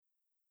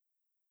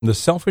The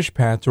Selfish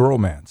Path to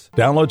Romance.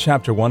 Download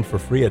Chapter 1 for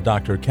free at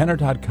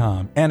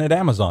drkenner.com and at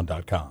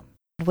amazon.com.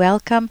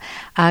 Welcome,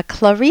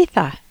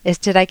 Claritha.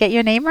 Did I get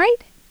your name right?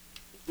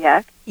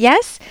 Yes.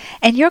 Yes?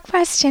 And your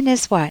question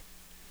is what?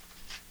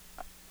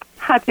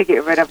 How to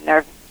get rid of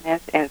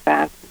nervousness and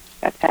anxiety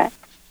attack.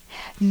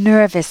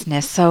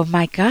 Nervousness. Oh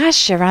my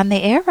gosh, you're on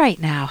the air right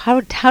now.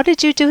 How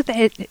did you do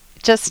that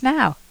just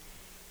now?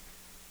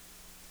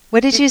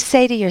 What did you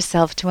say to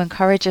yourself to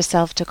encourage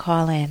yourself to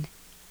call in?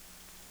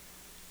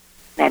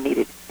 I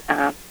needed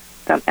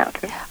some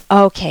answers.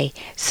 Okay,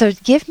 so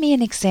give me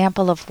an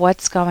example of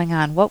what's going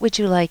on. What would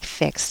you like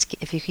fixed?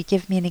 If you could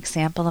give me an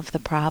example of the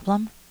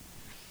problem.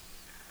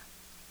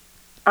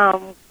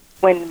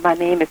 When my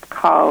name is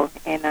called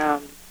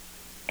and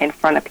in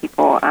front of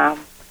people, my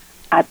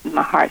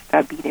heart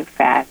starts beating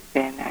fast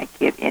and I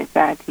get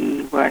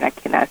anxiety where I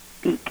cannot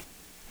speak.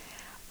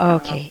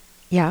 Okay,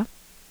 yeah.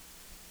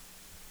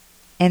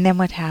 And then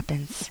what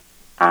happens?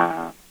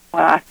 Well,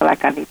 I feel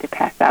like I need to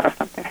pass out or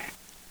something.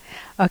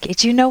 Okay,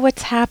 do you know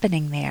what's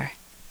happening there?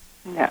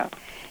 No.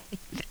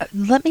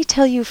 Let me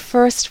tell you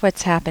first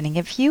what's happening.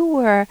 If you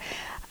were,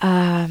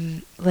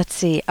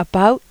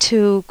 about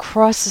to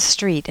cross the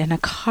street and a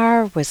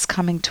car was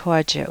coming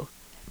towards you,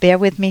 bear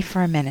with me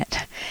for a minute,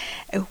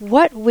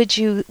 what would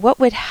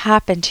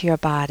happen to your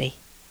body?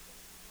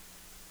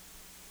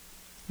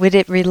 Would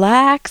it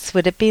relax?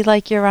 Would it be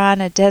like you're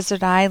on a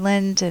desert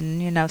island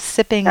and,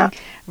 sipping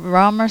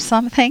rum or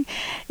something?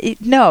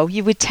 No,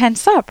 you would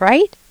tense up,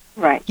 right?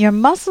 Right. Your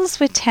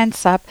muscles would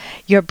tense up.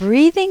 Your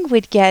breathing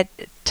would get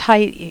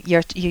tight.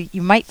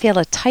 You might feel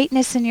a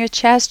tightness in your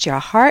chest. Your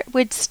heart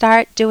would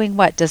start doing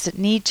what? Does it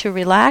need to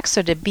relax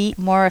or to beat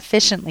more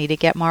efficiently to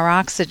get more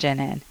oxygen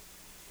in?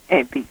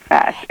 It beats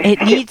fast. It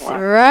needs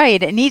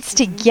It needs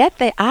to get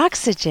the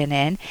oxygen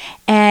in,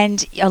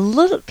 and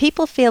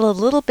people feel a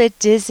little bit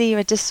dizzy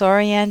or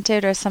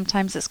disoriented, or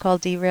sometimes it's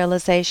called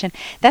derealization.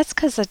 That's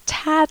because a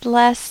tad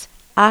less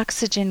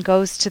oxygen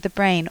goes to the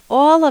brain.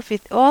 A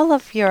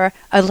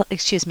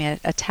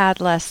tad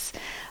less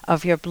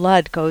of your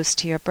blood goes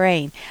to your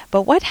brain.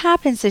 But what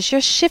happens is you're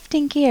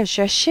shifting gears.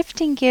 You're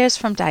shifting gears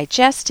from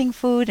digesting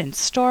food and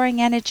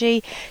storing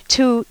energy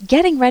to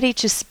getting ready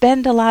to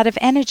spend a lot of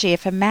energy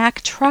if a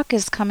Mack truck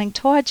is coming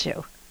towards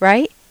you,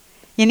 right?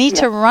 You need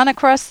to run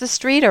across the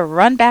street or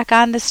run back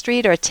on the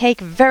street or take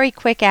very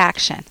quick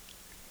action.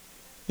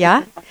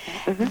 Yeah?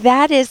 Mm-hmm.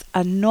 That is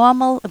a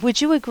normal,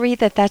 would you agree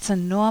that that's a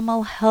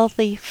normal,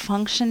 healthy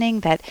functioning,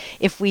 that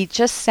if we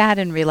just sat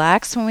and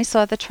relaxed when we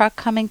saw the truck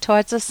coming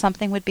towards us,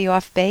 something would be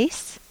off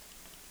base?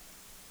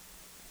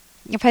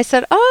 If I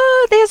said,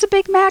 oh, there's a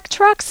big Mack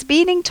truck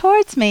speeding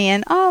towards me,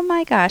 and oh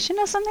my gosh,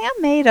 something,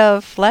 I'm made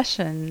of flesh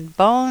and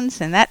bones,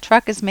 and that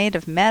truck is made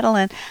of metal,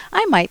 and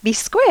I might be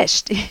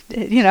squished.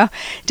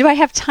 Do I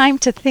have time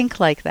to think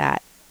like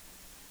that?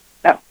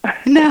 No.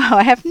 No,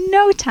 I have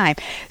no time.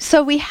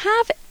 So we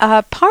have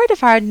part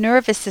of our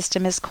nervous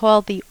system is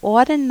called the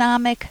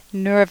autonomic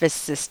nervous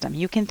system.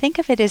 You can think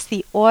of it as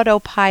the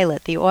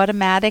autopilot, the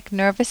automatic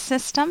nervous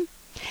system.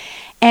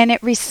 And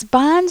it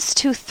responds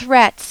to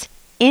threats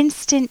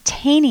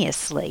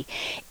instantaneously.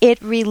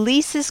 It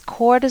releases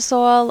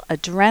cortisol,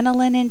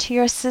 adrenaline into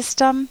your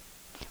system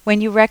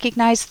when you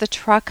recognize the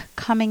truck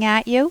coming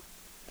at you.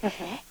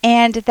 Mm-hmm.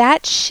 And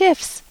that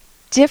shifts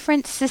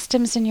different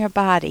systems in your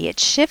body. It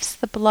shifts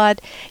the blood.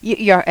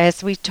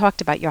 As we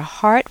talked about, your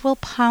heart will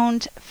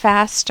pound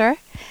faster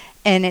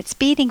and it's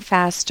beating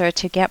faster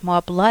to get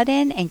more blood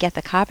in and get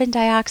the carbon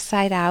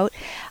dioxide out.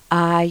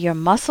 Your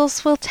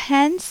muscles will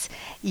tense.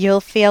 You'll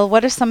feel,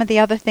 what are some of the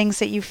other things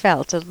that you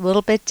felt? A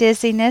little bit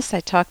dizziness. I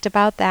talked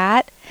about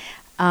that.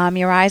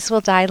 Your eyes will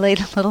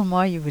dilate a little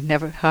more. You would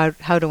never,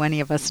 how do any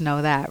of us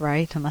know that,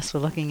 right? Unless we're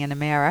looking in a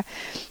mirror.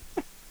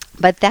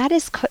 But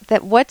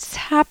that what's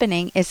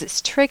happening is it's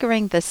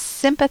triggering the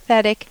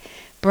sympathetic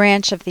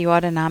branch of the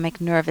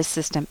autonomic nervous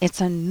system.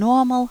 It's a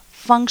normal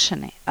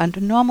function.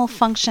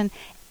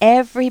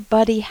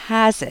 Everybody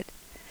has it.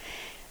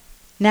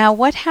 Now,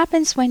 what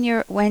happens when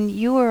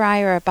you or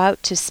I are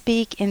about to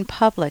speak in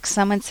public?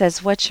 Someone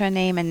says, "What's your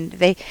name?" And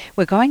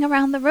we're going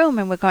around the room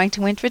and we're going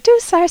to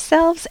introduce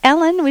ourselves.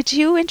 Ellen, would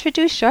you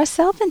introduce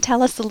yourself and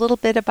tell us a little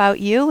bit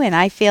about you? And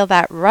I feel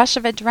that rush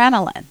of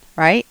adrenaline,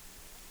 right?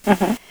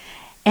 Mm-hmm.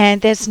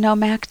 And there's no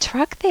Mack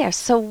truck there.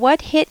 So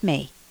what hit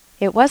me?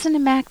 It wasn't a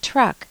Mack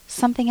truck.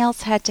 Something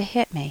else had to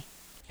hit me.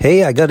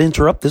 Hey, I got to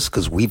interrupt this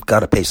because we've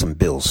got to pay some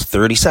bills.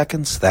 30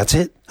 seconds, that's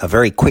it. A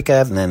very quick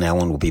ad, and then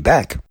Ellen will be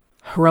back.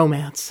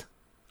 Romance.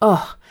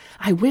 Ugh,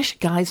 I wish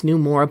guys knew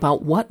more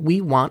about what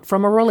we want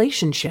from a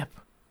relationship.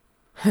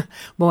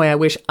 Boy, I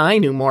wish I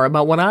knew more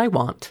about what I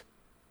want.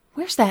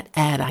 Where's that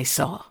ad I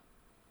saw?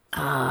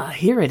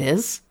 Here it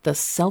is. The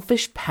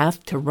Selfish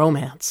Path to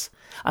Romance.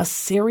 A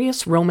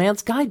serious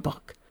romance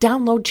guidebook.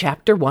 Download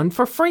Chapter 1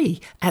 for free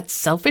at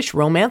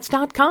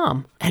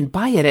selfishromance.com and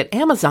buy it at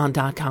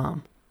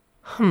amazon.com.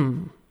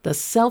 The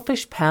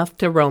Selfish Path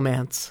to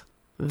Romance.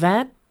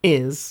 That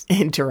is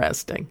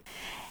interesting.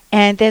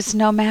 And there's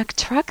no Mack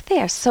truck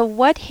there. So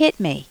what hit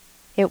me?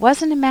 It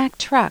wasn't a Mack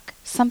truck.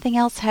 Something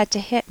else had to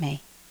hit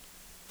me.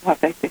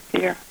 What makes me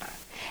fear?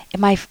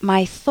 My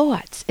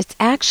thoughts. It's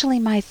actually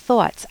my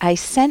thoughts. I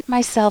sent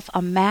myself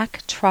a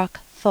Mack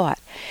truck thought.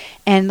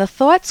 And the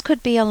thoughts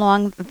could be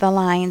along the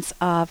lines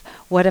of,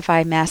 what if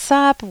I mess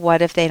up?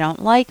 What if they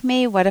don't like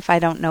me? What if I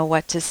don't know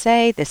what to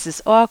say? This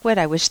is awkward.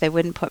 I wish they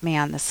wouldn't put me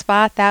on the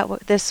spot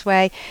this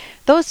way.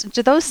 Do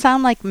those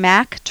sound like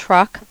Mack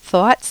truck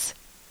thoughts?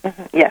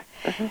 Mm-hmm. Yes.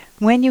 Mm-hmm.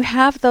 When you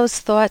have those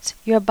thoughts,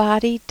 your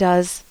body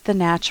does the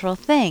natural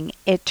thing.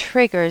 It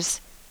triggers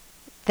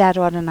that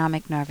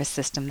autonomic nervous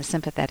system, the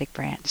sympathetic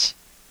branch.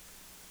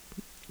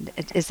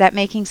 Is that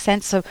making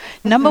sense? So,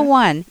 number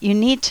one, you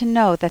need to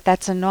know that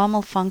that's a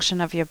normal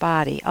function of your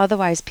body.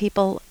 Otherwise,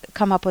 people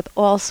come up with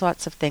all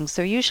sorts of things.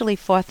 There are usually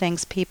 4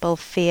 things people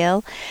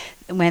feel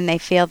when they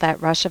feel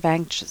that rush of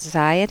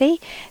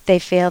anxiety. They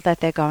feel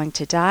that they're going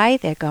to die,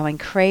 they're going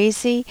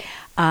crazy,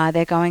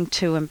 they're going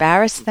to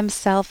embarrass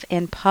themselves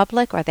in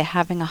public, or they're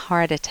having a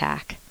heart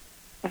attack.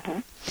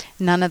 Mm-hmm.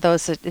 None of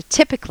those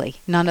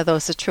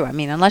are true. I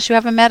mean, unless you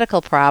have a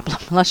medical problem,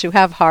 unless you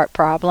have heart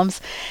problems,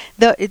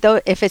 though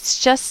if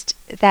it's just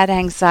that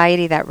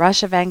anxiety, that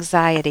rush of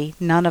anxiety,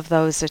 none of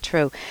those are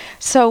true.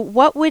 So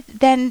what would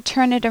then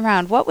turn it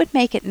around? What would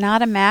make it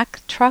not a Mack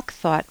truck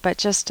thought, but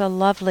just a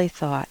lovely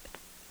thought?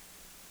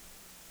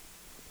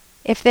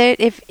 If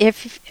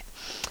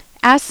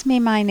ask me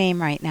my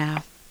name right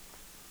now.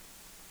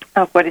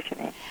 Oh, what is your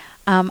name?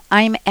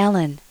 I'm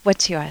Ellen.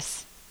 What's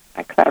yours?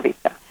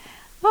 Clarissa.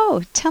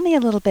 Oh, tell me a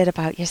little bit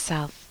about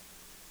yourself.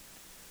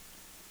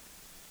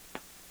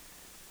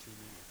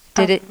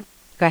 Go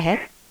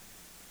ahead.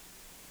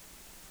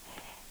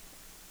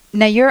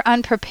 Now, you're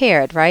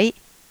unprepared, right?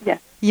 Yes.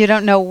 You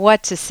don't know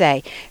what to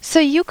say. So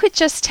you could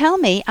just tell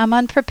me, I'm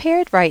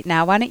unprepared right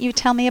now. Why don't you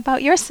tell me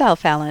about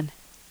yourself, Ellen?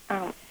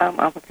 I'm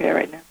unprepared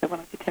right now, so why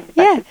don't you tell me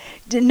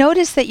about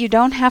Notice that you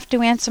don't have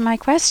to answer my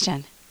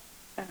question.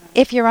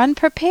 If you're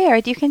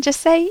unprepared, you can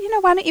just say,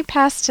 why don't you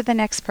pass to the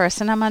next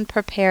person? I'm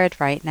unprepared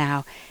right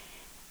now.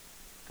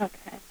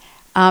 Okay.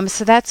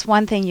 So that's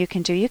one thing you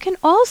can do. You can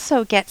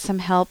also get some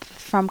help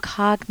from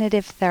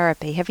cognitive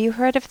therapy. Have you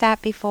heard of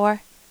that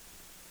before?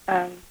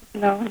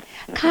 No.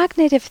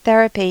 Cognitive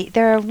therapy,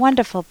 there are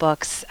wonderful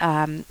books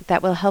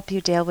that will help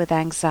you deal with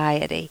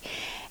anxiety.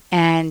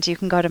 And you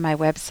can go to my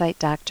website,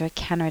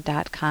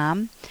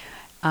 drkenner.com,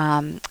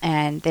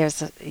 and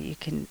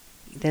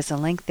there's a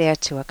link there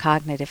to a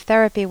cognitive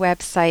therapy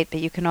website,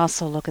 but you can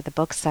also look at the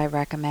books I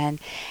recommend.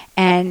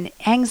 And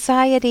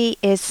anxiety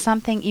is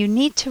something you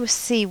need to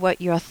see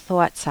what your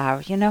thoughts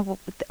are.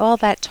 All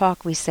that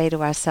talk we say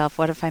to ourselves,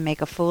 what if I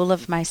make a fool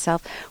of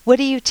myself? What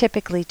do you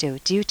typically do?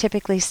 Do you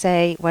typically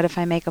say, what if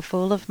I make a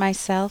fool of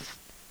myself?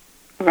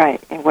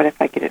 Right, and what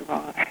if I get it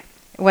wrong?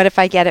 What if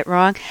I get it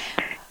wrong?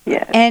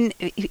 Yes. And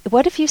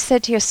what if you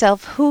said to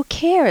yourself, who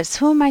cares?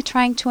 Who am I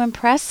trying to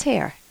impress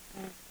here?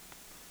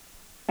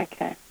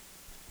 Okay.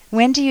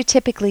 When do you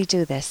typically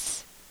do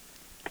this?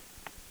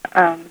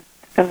 As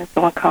soon as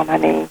someone calls my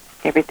name,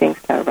 everything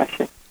starts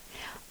rushing.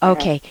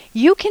 Okay.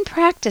 You can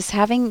practice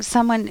having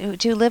someone.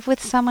 Do you live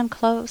with someone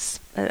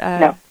close?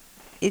 No.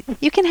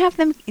 You can have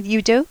them.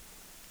 You do?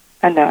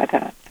 No, I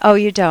don't. Oh,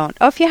 you don't?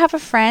 Oh, if you have a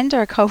friend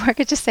or a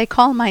coworker, just say,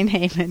 call my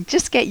name, and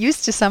just get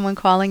used to someone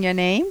calling your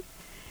name.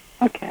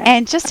 Okay.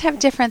 And just have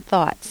different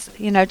thoughts.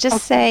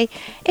 Just say,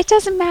 it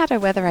doesn't matter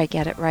whether I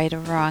get it right or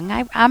wrong.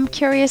 I'm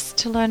curious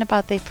to learn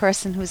about the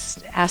person who's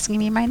asking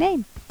me my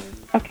name.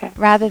 Okay.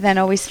 Rather than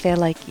always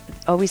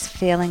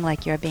feeling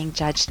like you're being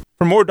judged.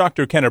 For more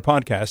Dr. Kenner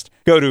podcast,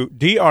 go to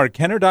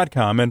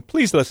drkenner.com and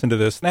please listen to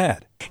this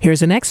ad.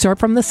 Here's an excerpt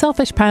from The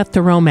Selfish Path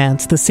to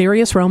Romance, the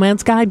Serious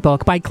Romance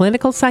Guidebook by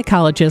clinical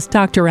psychologist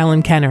Dr.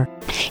 Ellen Kenner.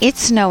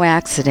 It's no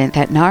accident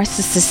that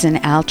narcissists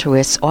and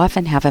altruists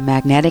often have a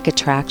magnetic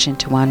attraction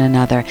to one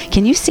another.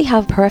 Can you see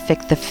how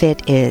perfect the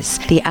fit is?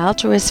 The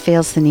altruist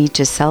feels the need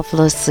to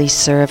selflessly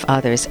serve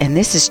others, and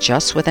this is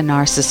just what a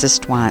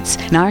narcissist wants.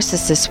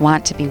 Narcissists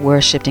want to be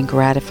worshipped and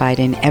gratified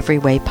in every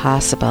way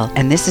possible,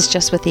 and this is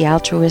just what the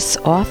altruists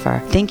offer,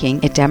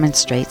 thinking it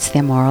demonstrates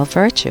their moral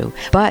virtue.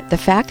 But the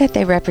fact that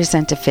they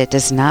represent a fit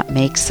does not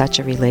make such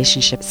a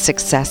relationship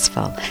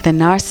successful. The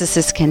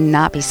narcissist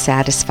cannot be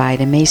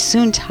satisfied and may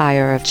soon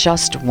tire of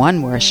just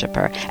one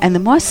worshiper. And the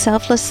more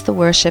selfless the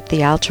worship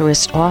the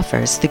altruist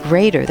offers, the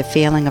greater the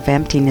feeling of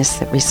emptiness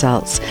that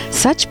results.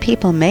 Such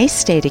people may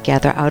stay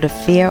together out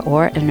of fear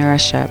or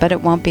inertia, but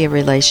it won't be a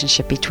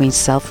relationship between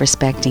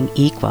self-respecting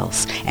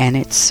equals, and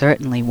it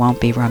certainly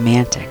won't be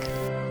romantic.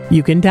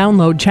 You can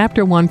download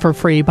Chapter 1 for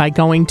free by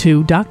going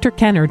to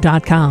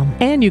drkenner.com,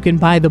 and you can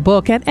buy the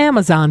book at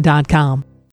amazon.com.